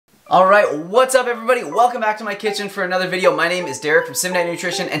Alright, what's up everybody? Welcome back to my kitchen for another video. My name is Derek from Simnett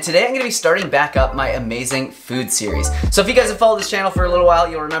Nutrition, and today I'm going to be starting back up my amazing food series. So if you guys have followed this channel for a little while,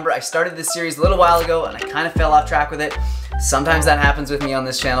 you'll remember I started this series a little while ago and I kind of fell off track with it. Sometimes that happens with me on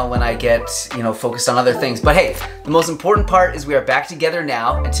this channel when I get, focused on other things. But hey, the most important part is we are back together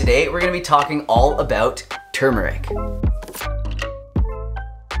now, and today we're going to be talking all about turmeric.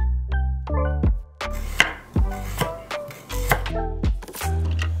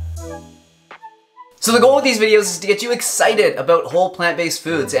 So the goal with these videos is to get you excited about whole plant-based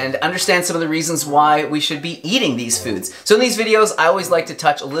foods and understand some of the reasons why we should be eating these foods. So in these videos, I always like to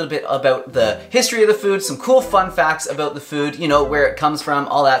touch a little bit about the history of the food, some cool fun facts about the food, where it comes from,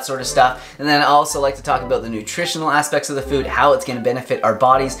 all that sort of stuff. And then I also like to talk about the nutritional aspects of the food, how it's going to benefit our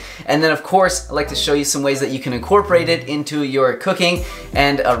bodies. And then of course, I like to show you some ways that you can incorporate it into your cooking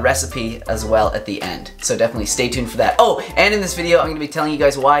and a recipe as well at the end. So definitely stay tuned for that. Oh, and in this video, I'm going to be telling you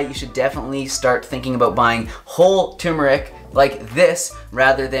guys why you should definitely start thinking about buying whole turmeric like this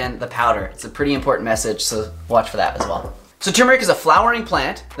rather than the powder. It's a pretty important message, so watch for that as well. So turmeric is a flowering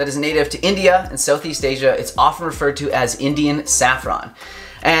plant that is native to India and Southeast Asia. It's often referred to as Indian saffron.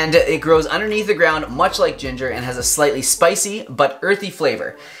 And it grows underneath the ground much like ginger and has a slightly spicy but earthy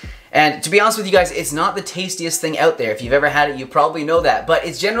flavor. And to be honest with you guys, it's not the tastiest thing out there. If you've ever had it, you probably know that. But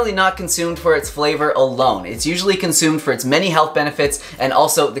it's generally not consumed for its flavor alone. It's usually consumed for its many health benefits and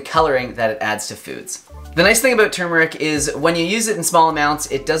also the coloring that it adds to foods. The nice thing about turmeric is when you use it in small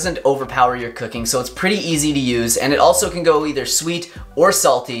amounts, it doesn't overpower your cooking, so it's pretty easy to use, and it also can go either sweet or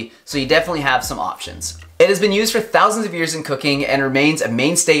salty, so you definitely have some options. It has been used for thousands of years in cooking and remains a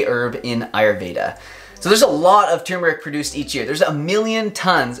mainstay herb in Ayurveda. So there's a lot of turmeric produced each year. There's 1 million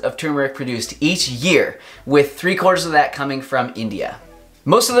tons of turmeric produced each year, with 3/4 of that coming from India.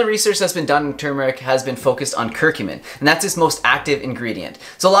 Most of the research that's been done in turmeric has been focused on curcumin, and that's its most active ingredient.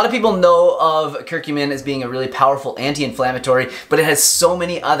 So a lot of people know of curcumin as being a really powerful anti-inflammatory, but it has so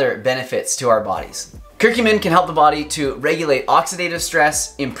many other benefits to our bodies. Curcumin can help the body to regulate oxidative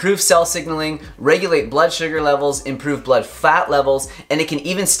stress, improve cell signaling, regulate blood sugar levels, improve blood fat levels, and it can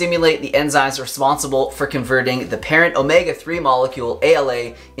even stimulate the enzymes responsible for converting the parent omega-3 molecule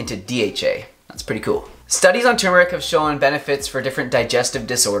ALA into DHA. That's pretty cool. Studies on turmeric have shown benefits for different digestive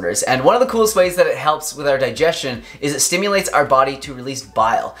disorders, and one of the coolest ways that it helps with our digestion is it stimulates our body to release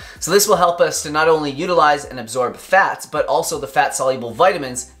bile. So this will help us to not only utilize and absorb fats, but also the fat-soluble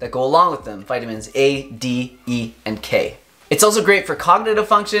vitamins that go along with them, vitamins A, D, E, and K. It's also great for cognitive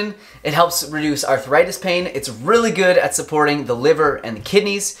function. It helps reduce arthritis pain. It's really good at supporting the liver and the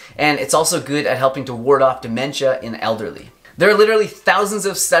kidneys, and it's also good at helping to ward off dementia in elderly. There are literally thousands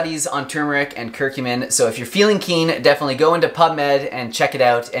of studies on turmeric and curcumin, so if you're feeling keen, definitely go into PubMed and check it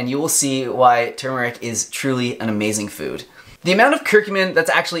out, and you will see why turmeric is truly an amazing food. The amount of curcumin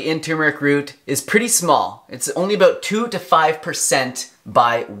that's actually in turmeric root is pretty small. It's only about 2 to 5%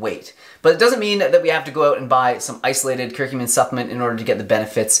 by weight. But it doesn't mean that we have to go out and buy some isolated curcumin supplement in order to get the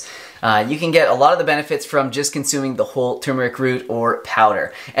benefits. You can get a lot of the benefits from just consuming the whole turmeric root or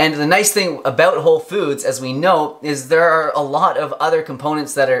powder. And the nice thing about whole foods, as we know, is there are a lot of other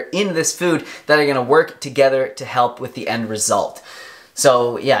components that are in this food that are gonna work together to help with the end result.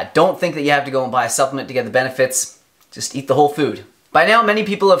 So yeah, don't think that you have to go and buy a supplement to get the benefits. Just eat the whole food. By now, many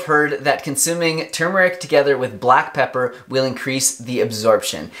people have heard that consuming turmeric together with black pepper will increase the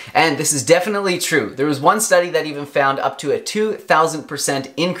absorption. And this is definitely true. There was one study that even found up to a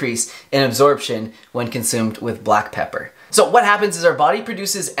 2,000% increase in absorption when consumed with black pepper. So what happens is our body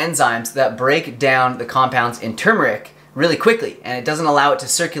produces enzymes that break down the compounds in turmeric really quickly, and it doesn't allow it to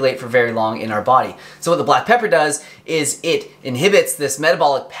circulate for very long in our body. So what the black pepper does is it inhibits this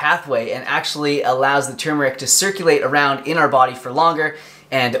metabolic pathway and actually allows the turmeric to circulate around in our body for longer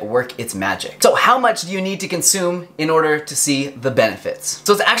and work its magic. So how much do you need to consume in order to see the benefits?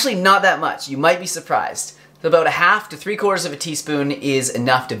 So it's actually not that much. You might be surprised. So about 1/2 to 3/4 of a teaspoon is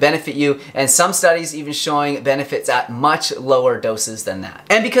enough to benefit you, and some studies even showing benefits at much lower doses than that.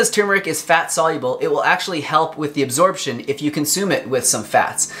 And because turmeric is fat soluble, it will actually help with the absorption if you consume it with some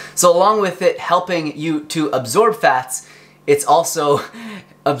fats. So along with it helping you to absorb fats, it's also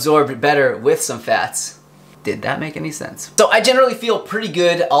absorbed better with some fats. Did that make any sense? So I generally feel pretty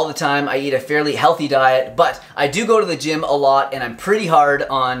good all the time. I eat a fairly healthy diet, but I do go to the gym a lot and I'm pretty hard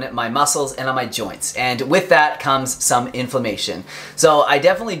on my muscles and on my joints. And with that comes some inflammation. So I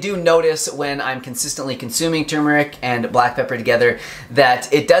definitely do notice when I'm consistently consuming turmeric and black pepper together that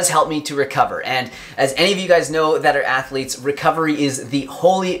it does help me to recover. And as any of you guys know that are athletes, recovery is the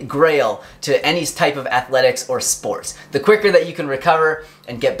holy grail to any type of athletics or sports. The quicker that you can recover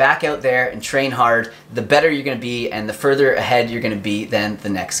and get back out there and train hard, the better you're gonna be and the further ahead you're gonna be than the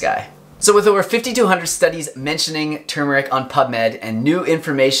next guy. So with over 5,200 studies mentioning turmeric on PubMed and new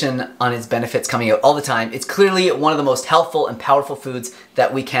information on its benefits coming out all the time, it's clearly one of the most healthful and powerful foods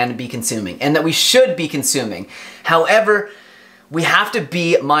that we can be consuming and that we should be consuming. However, we have to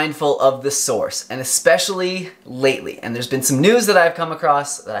be mindful of the source, and especially lately. And there's been some news that I've come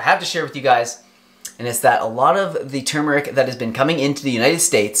across that I have to share with you guys, and it's that a lot of the turmeric that has been coming into the United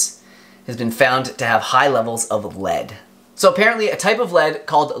States has been found to have high levels of lead. So apparently a type of lead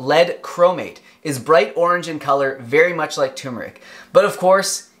called lead chromate is bright orange in color, very much like turmeric. But of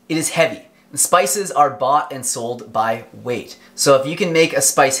course, it is heavy. And spices are bought and sold by weight. So if you can make a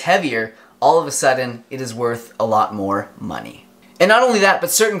spice heavier, all of a sudden it is worth a lot more money. And not only that,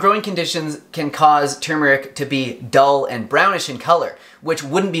 but certain growing conditions can cause turmeric to be dull and brownish in color, which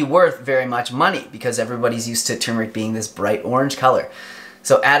wouldn't be worth very much money because everybody's used to turmeric being this bright orange color.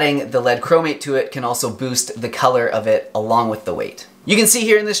 So adding the lead chromate to it can also boost the color of it along with the weight. You can see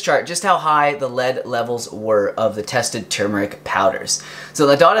here in this chart just how high the lead levels were of the tested turmeric powders. So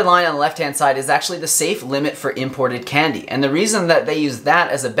the dotted line on the left-hand side is actually the safe limit for imported candy. And the reason that they use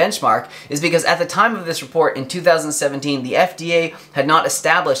that as a benchmark is because at the time of this report in 2017, the FDA had not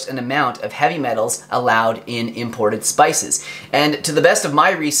established an amount of heavy metals allowed in imported spices. And to the best of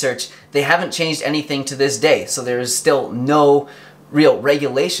my research, they haven't changed anything to this day. So there is still no real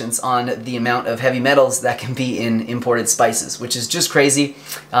regulations on the amount of heavy metals that can be in imported spices, which is just crazy,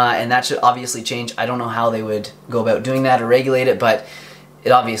 and that should obviously change. I don't know how they would go about doing that or regulate it, but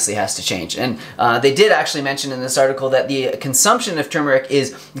it obviously has to change. And they did actually mention in this article that the consumption of turmeric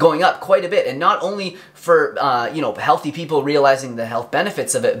is going up quite a bit, and not only for you know, healthy people realizing the health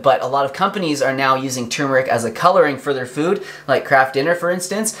benefits of it, but a lot of companies are now using turmeric as a coloring for their food, like Kraft Dinner for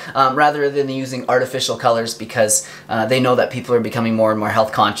instance, rather than using artificial colors because they know that people are becoming more and more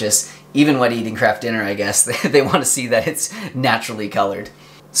health conscious. Even when eating Kraft Dinner, I guess, they want to see that it's naturally colored.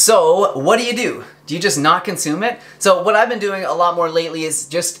 So what do? Do you just not consume it? So what I've been doing a lot more lately is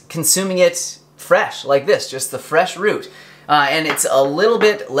just consuming it fresh, like this, just the fresh root. And it's a little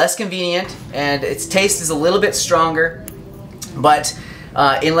bit less convenient, and its taste is a little bit stronger. But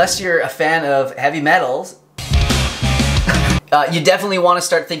unless you're a fan of heavy metals, you definitely want to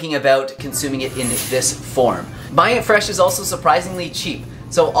start thinking about consuming it in this form. Buying it fresh is also surprisingly cheap.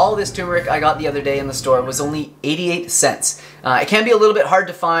 So all this turmeric I got the other day in the store was only 88 cents. It can be a little bit hard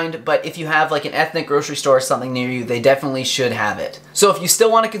to find, but if you have like an ethnic grocery store or something near you, they definitely should have it. So if you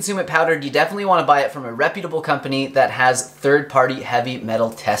still want to consume it powdered, you definitely want to buy it from a reputable company that has third-party heavy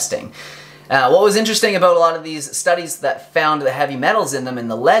metal testing. What was interesting about a lot of these studies that found the heavy metals in them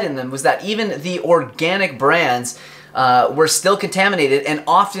and the lead in them was that even the organic brands were still contaminated and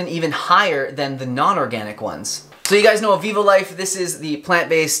often even higher than the non-organic ones. So you guys know VivoLife, this is the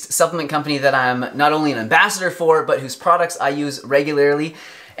plant-based supplement company that I'm not only an ambassador for, but whose products I use regularly.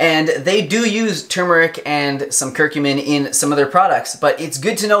 And they do use turmeric and some curcumin in some of their products, but it's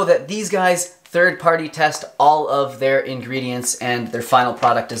good to know that these guys third-party test all of their ingredients and their final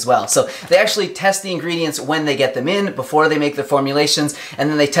product as well. So they actually test the ingredients when they get them in, before they make the formulations, and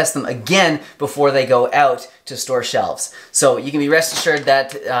then they test them again before they go out to store shelves. So you can be rest assured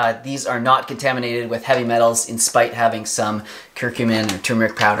that these are not contaminated with heavy metals in spite having some curcumin or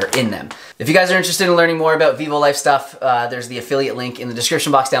turmeric powder in them. If you guys are interested in learning more about VivoLife stuff, there's the affiliate link in the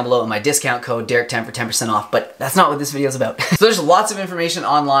description box down below and my discount code Derek10 for 10% off, but that's not what this video is about. So there's lots of information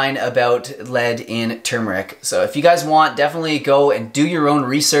online about lead in turmeric. So if you guys want, definitely go and do your own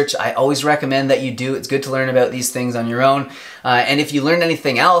research. I always recommend that you do. It's good to learn about these things on your own. And if you learned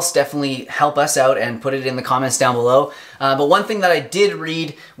anything else, definitely help us out and put it in the comments down below. But one thing that I did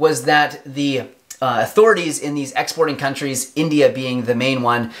read was that the authorities in these exporting countries, India being the main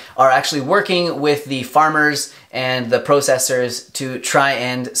one, are actually working with the farmers and the processors to try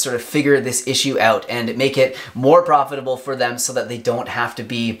and sort of figure this issue out and make it more profitable for them so that they don't have to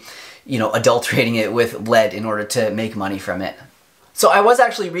be, you know, adulterating it with lead in order to make money from it. So I was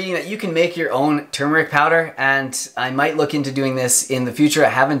actually reading that you can make your own turmeric powder, and I might look into doing this in the future. I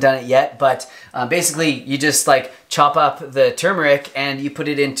haven't done it yet, but basically you just like chop up the turmeric and you put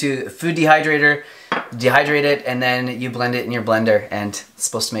it into a food dehydrator, dehydrate it, and then you blend it in your blender, and it's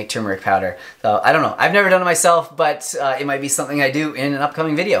supposed to make turmeric powder. So I don't know. I've never done it myself, but it might be something I do in an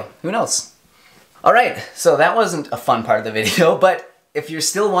upcoming video. Who knows? All right, so that wasn't a fun part of the video, but if you're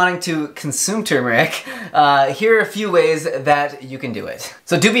still wanting to consume turmeric, here are a few ways that you can do it.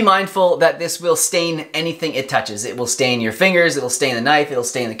 So do be mindful that this will stain anything it touches. It will stain your fingers, it'll stain the knife, it'll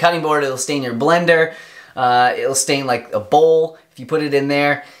stain the cutting board, it'll stain your blender, it'll stain like a bowl if you put it in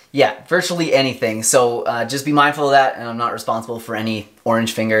there. Yeah, virtually anything. So just be mindful of that, and I'm not responsible for any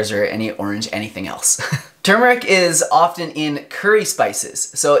orange fingers or any orange anything else. Turmeric is often in curry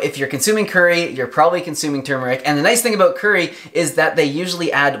spices. So if you're consuming curry, you're probably consuming turmeric. And the nice thing about curry is that they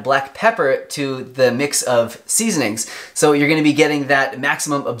usually add black pepper to the mix of seasonings. So you're gonna be getting that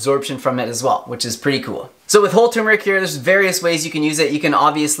maximum absorption from it as well, which is pretty cool. So with whole turmeric here, there's various ways you can use it. You can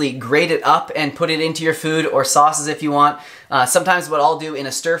obviously grate it up and put it into your food or sauces if you want. Sometimes what I'll do in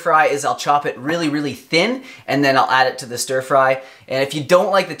a stir fry is I'll chop it really, really thin and then I'll add it to the stir fry. And if you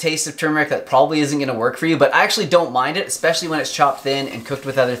don't like the taste of turmeric, that probably isn't gonna work for you, but I actually don't mind it, especially when it's chopped thin and cooked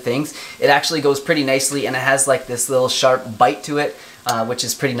with other things. It actually goes pretty nicely and it has like this little sharp bite to it, which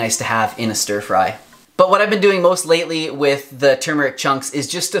is pretty nice to have in a stir fry. But what I've been doing most lately with the turmeric chunks is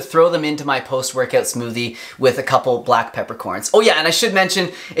just to throw them into my post-workout smoothie with a couple black peppercorns. Oh yeah, and I should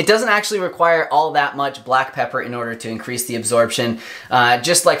mention, it doesn't actually require all that much black pepper in order to increase the absorption.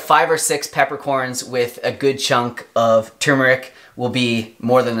 Just like 5 or 6 peppercorns with a good chunk of turmeric will be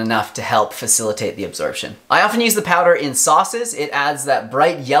more than enough to help facilitate the absorption. I often use the powder in sauces. It adds that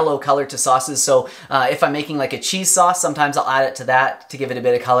bright yellow color to sauces. So if I'm making like a cheese sauce, sometimes I'll add it to that to give it a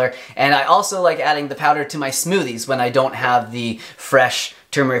bit of color. And I also like adding the powder to my smoothies when I don't have the fresh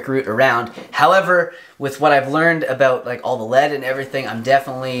turmeric root around. However, with what I've learned about like all the lead and everything, I'm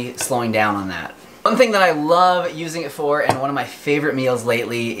definitely slowing down on that. One thing that I love using it for, and one of my favorite meals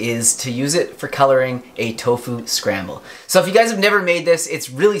lately, is to use it for coloring a tofu scramble. So if you guys have never made this, it's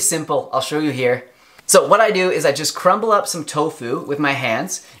really simple. I'll show you here. So what I do is I just crumble up some tofu with my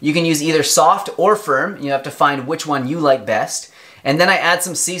hands. You can use either soft or firm. You have to find which one you like best. And then I add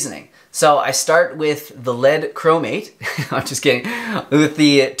some seasoning. So I start with the lead chromate, I'm just kidding, with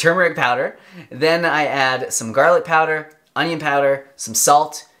the turmeric powder. Then I add some garlic powder, onion powder, some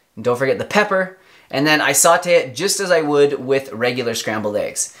salt, and don't forget the pepper. And then I saute it just as I would with regular scrambled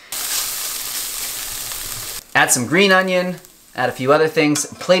eggs. Add some green onion, add a few other things,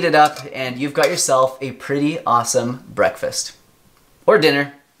 plate it up, and you've got yourself a pretty awesome breakfast. Or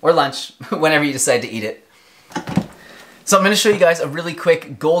dinner, or lunch, whenever you decide to eat it. So I'm going to show you guys a really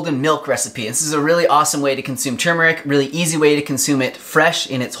quick golden milk recipe. This is a really awesome way to consume turmeric, really easy way to consume it fresh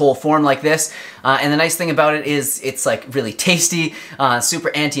in its whole form like this. And the nice thing about it is it's like really tasty,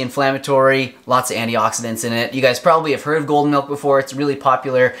 super anti-inflammatory, lots of antioxidants in it. You guys probably have heard of golden milk before. It's really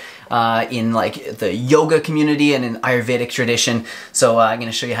popular in like the yoga community and in Ayurvedic tradition. So I'm going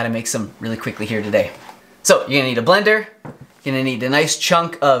to show you how to make some really quickly here today. So you're going to need a blender, you're going to need a nice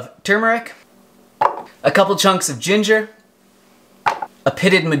chunk of turmeric, a couple chunks of ginger, a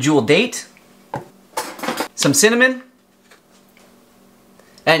pitted medjool date, some cinnamon,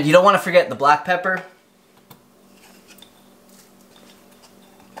 and you don't want to forget the black pepper.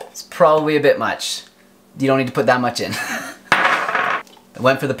 It's probably a bit much. You don't need to put that much in. I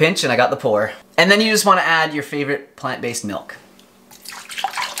went for the pinch and I got the pour. And then you just want to add your favorite plant-based milk.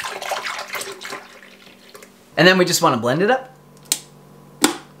 And then we just want to blend it up.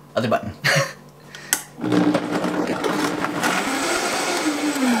 Other button.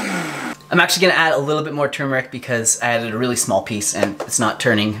 I'm actually going to add a little bit more turmeric because I added a really small piece and it's not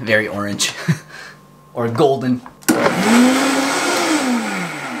turning very orange or golden.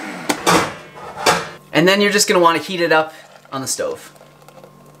 And then you're just going to want to heat it up on the stove.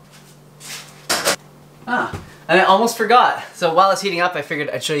 And I almost forgot. So while it's heating up, I figured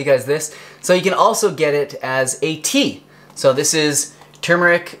I'd show you guys this. So you can also get it as a tea. So this is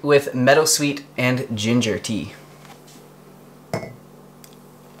turmeric with meadowsweet and ginger tea.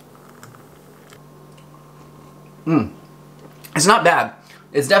 It's not bad.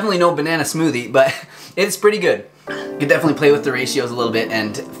 It's definitely no banana smoothie, but it's pretty good. You could definitely play with the ratios a little bit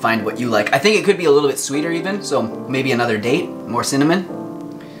and find what you like. I think it could be a little bit sweeter even, so maybe another date, more cinnamon.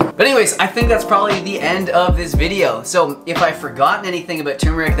 But anyways, I think that's probably the end of this video. So if I've forgotten anything about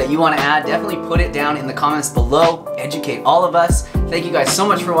turmeric that you want to add, definitely put it down in the comments below. Educate all of us. Thank you guys so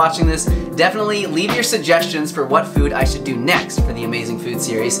much for watching this. Definitely leave your suggestions for what food I should do next for the Amazing Food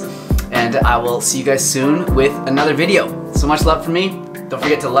series. And I will see you guys soon with another video. So much love from me. Don't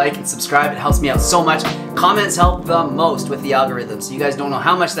forget to like and subscribe. It helps me out so much. Comments help the most with the algorithm. So you guys don't know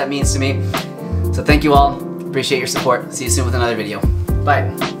how much that means to me. So thank you all. Appreciate your support. See you soon with another video.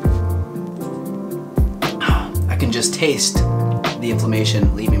 Bye. I can just taste the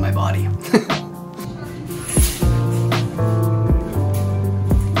inflammation leaving my body.